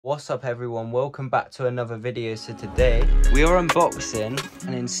What's up everyone, welcome back to another video. So today we are unboxing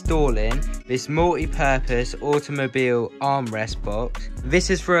and installing this multi-purpose automobile armrest box. This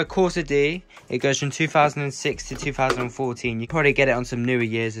is for a Corsa D. It goes from 2006 to 2014. You probably get it on some newer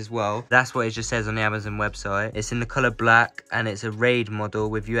years as well. That's what it just says on the Amazon website. It's in the color black and it's a raid model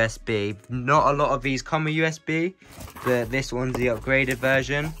with USB. Not a lot of these come with USB, but this one's the upgraded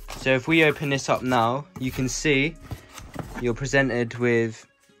version. So if we open this up now, you can see you're presented with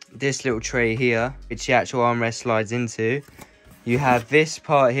this little tray here, which the actual armrest slides into. You have this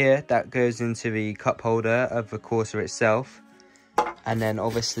part here that goes into the cup holder of the Corsa itself, and then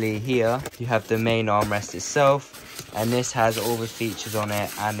obviously here you have the main armrest itself, and this has all the features on it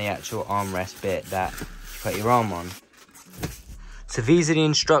and the actual armrest bit that you put your arm on. So these are the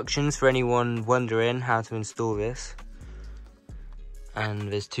instructions for anyone wondering how to install this,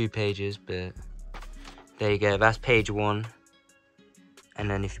 and there's 2 pages, but there you go, that's page 1. And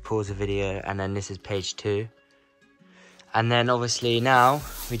then if you pause the video, and then this is page 2. And then obviously now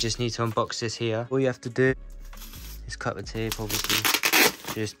we just need to unbox this here. All you have to do is cut the tape,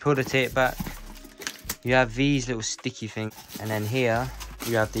 obviously. Just pull the tape back. You have these little sticky things, and then here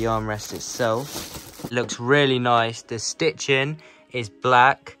you have the armrest itself. It looks really nice. The stitching is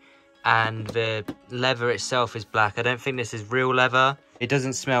black and the leather itself is black. I don't think this is real leather. It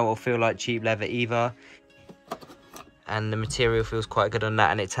doesn't smell or feel like cheap leather either. And the material feels quite good on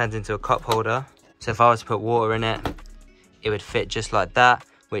that, and it turns into a cup holder. So if I was to put water in it, it would fit just like that,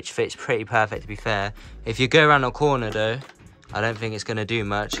 which fits pretty perfect to be fair. If you go around a corner though, I don't think it's going to do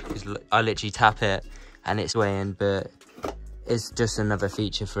much, because I literally tap it and it's weighing, but it's just another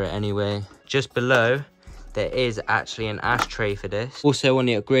feature for it anyway. Just below, there is actually an ashtray for this. Also on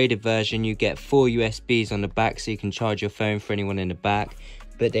the upgraded version, you get 4 USBs on the back so you can charge your phone for anyone in the back.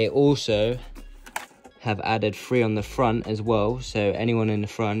 But they also have added 3 on the front as well, so anyone in the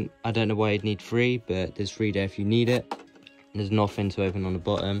front, I don't know why you'd need 3, but there's 3 there if you need it. There's nothing to open on the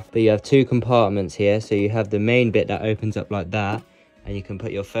bottom, but you have 2 compartments here. So you have the main bit that opens up like that, and you can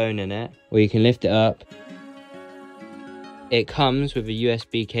put your phone in it, or you can lift it up. It comes with a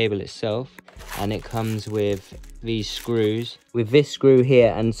USB cable itself, and it comes with these screws, with this screw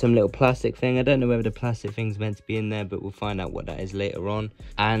here and some little plastic thing. I don't know whether the plastic thing's meant to be in there, but we'll find out what that is later on.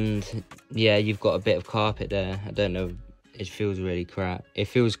 And yeah, you've got a bit of carpet there. I don't know, it feels really crap. It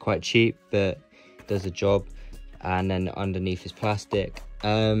feels quite cheap, but it does the job. And then underneath is plastic.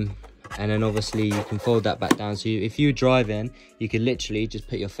 And then obviously you can fold that back down, so if you're driving, you could literally just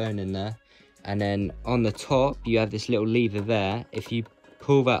put your phone in there. And then on the top you have this little lever there. If you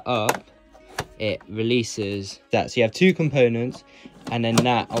pull that up, it releases that. So you have 2 components, and then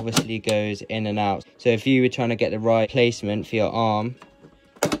that obviously goes in and out. So if you were trying to get the right placement for your arm,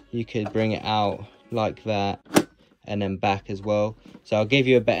 you could bring it out like that, and then back as well. So I'll give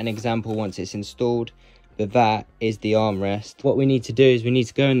you a better example once it's installed, but that is the armrest. What we need to do is we need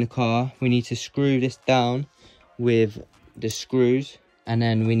to go in the car, we need to screw this down with the screws, and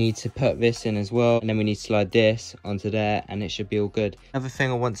then we need to put this in as well, and then we need to slide this onto there, and it should be all good. Another thing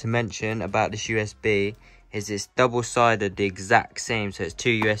I want to mention about this USB is it's double-sided, the exact same, so it's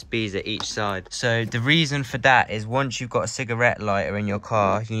 2 USBs at each side. So the reason for that is once you've got a cigarette lighter in your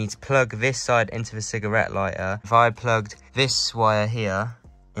car, you need to plug this side into the cigarette lighter. If I plugged this wire here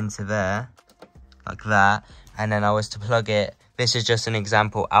into there, like that, and then I was to plug it, this is just an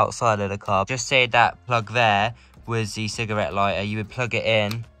example outside of the car. Just say that plug there was the cigarette lighter, you would plug it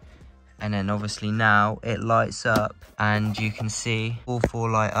in, and then obviously now it lights up, and you can see all 4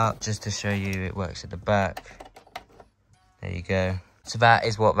 light up. Just to show you, it works at the back. There you go. So that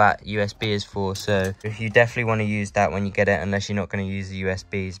is what that USB is for. So if you definitely want to use that when you get it, unless you're not going to use the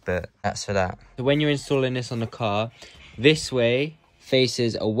USBs, but that's for that. So when you're installing this on the car, this way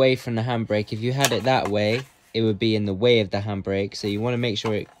faces away from the handbrake. If you had it that way, it would be in the way of the handbrake, so you want to make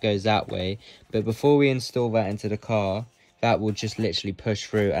sure it goes that way. But before we install that into the car, that will just literally push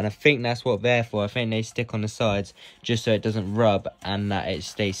through, and I think that's what they're for. I think they stick on the sides just so it doesn't rub and that it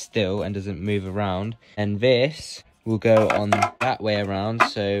stays still and doesn't move around. And this will go on that way around,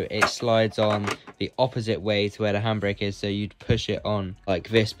 so it slides on the opposite way to where the handbrake is. So you'd push it on like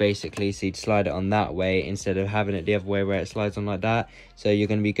this basically, so you'd slide it on that way instead of having it the other way where it slides on like that. So you're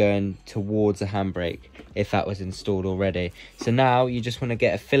going to be going towards the handbrake if that was installed already. So now you just want to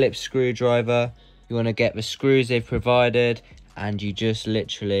get a Phillips screwdriver, you want to get the screws they've provided, and you just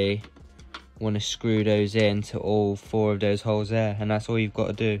literally want to screw those in to all 4 of those holes there, and that's all you've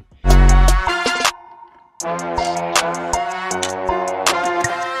got to do.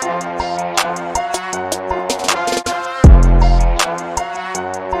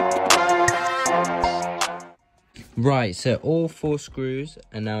 Right, Right, so all 4 screws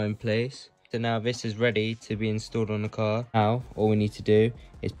are now in place. So now this is ready to be installed on the car. Now, all we need to do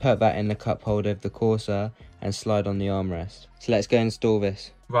is put that in the cup holder of the Corsa and slide on the armrest. So let's go install this.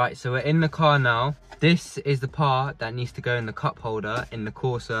 Right, so we're in the car now. This is the part that needs to go in the cup holder in the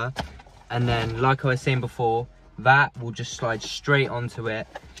Corsa. And then, like I was saying before, that will just slide straight onto it.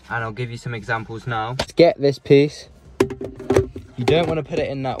 And I'll give you some examples now. To get this piece, you don't want to put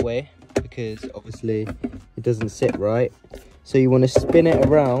it in that way because obviously it doesn't sit right. So you want to spin it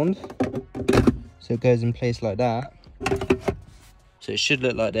around so it goes in place like that. So it should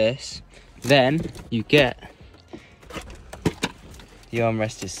look like this. Then you get the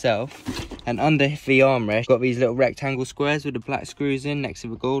armrest itself, and under the armrest got these little rectangle squares with the black screws in next to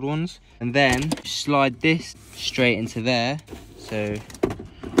the gold ones, and then slide this straight into there, so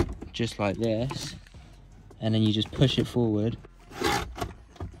just like this, and then you just push it forward,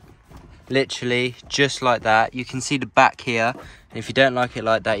 literally just like that. You can see the back here, and if you don't like it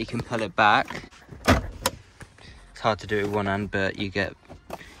like that, you can pull it back. It's hard to do it with one hand, but you get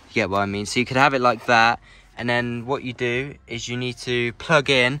what I mean. So you could have it like that, and then what you do is you need to plug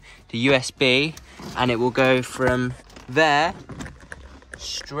in the USB, and it will go from there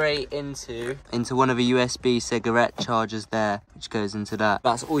straight into one of the USB cigarette chargers there, which goes into that.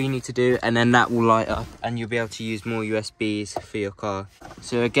 That's all you need to do, and then that will light up and you'll be able to use more USBs for your car.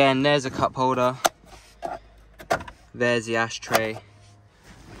 So again, there's a cup holder, there's the ashtray.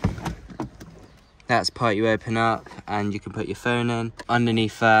 That's the part you open up and you can put your phone in.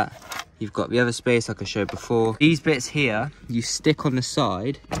 Underneath that, you've got the other space like I showed before. These bits here, you stick on the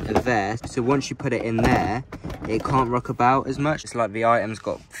side of there. So once you put it in there, it can't rock about as much. It's like the item's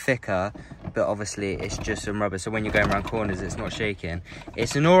got thicker, but obviously it's just some rubber. So when you're going around corners, it's not shaking.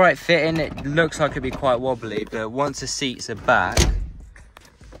 It's an all right fitting. It looks like it'd be quite wobbly, but once the seats are back,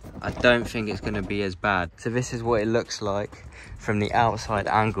 I don't think it's gonna be as bad. So this is what it looks like from the outside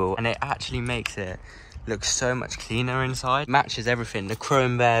angle, and it actually makes it look so much cleaner inside. Matches everything, the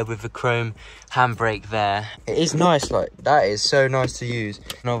chrome there with the chrome handbrake there. It is nice, like that is so nice to use.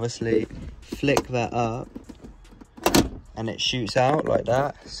 And obviously flick that up and it shoots out like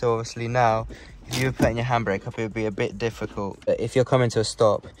that. So obviously now if you were putting your handbrake up, it would be a bit difficult, but if you're coming to a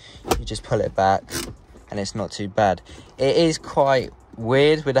stop, you just pull it back and it's not too bad. It is quite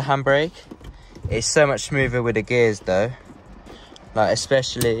weird with the handbrake. It's so much smoother with the gears though, like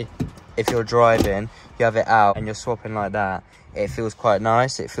especially if you're driving, you have it out and you're swapping like that, it feels quite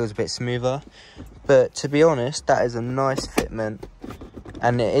nice. It feels a bit smoother, but to be honest, that is a nice fitment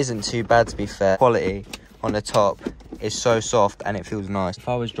and it isn't too bad, to be fair. Quality on the top is so soft and it feels nice. If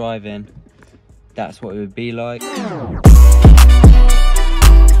I was driving, that's what it would be like.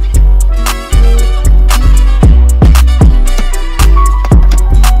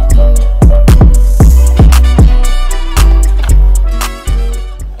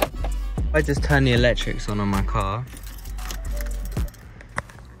 I just turn the electrics on my car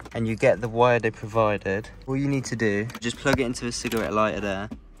and you get the wire they provided. All you need to do, just plug it into a cigarette lighter there,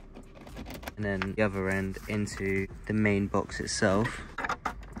 and then the other end into the main box itself,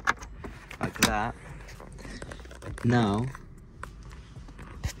 like that. Now,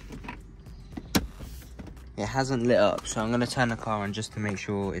 it hasn't lit up, so I'm going to turn the car on just to make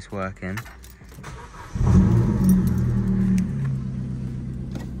sure it's working.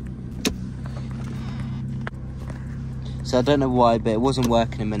 So I don't know why, but it wasn't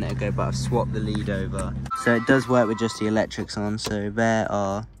working a minute ago, but I've swapped the lead over. So it does work with just the electrics on, so there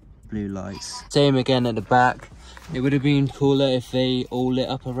are blue lights. Same again at the back. It would have been cooler if they all lit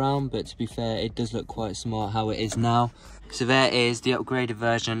up around, but to be fair, it does look quite smart how it is now. So there is the upgraded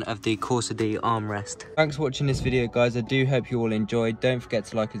version of the Corsa D armrest. Thanks for watching this video, guys. I do hope you all enjoyed. Don't forget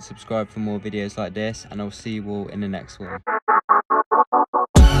to like and subscribe for more videos like this, and I'll see you all in the next one.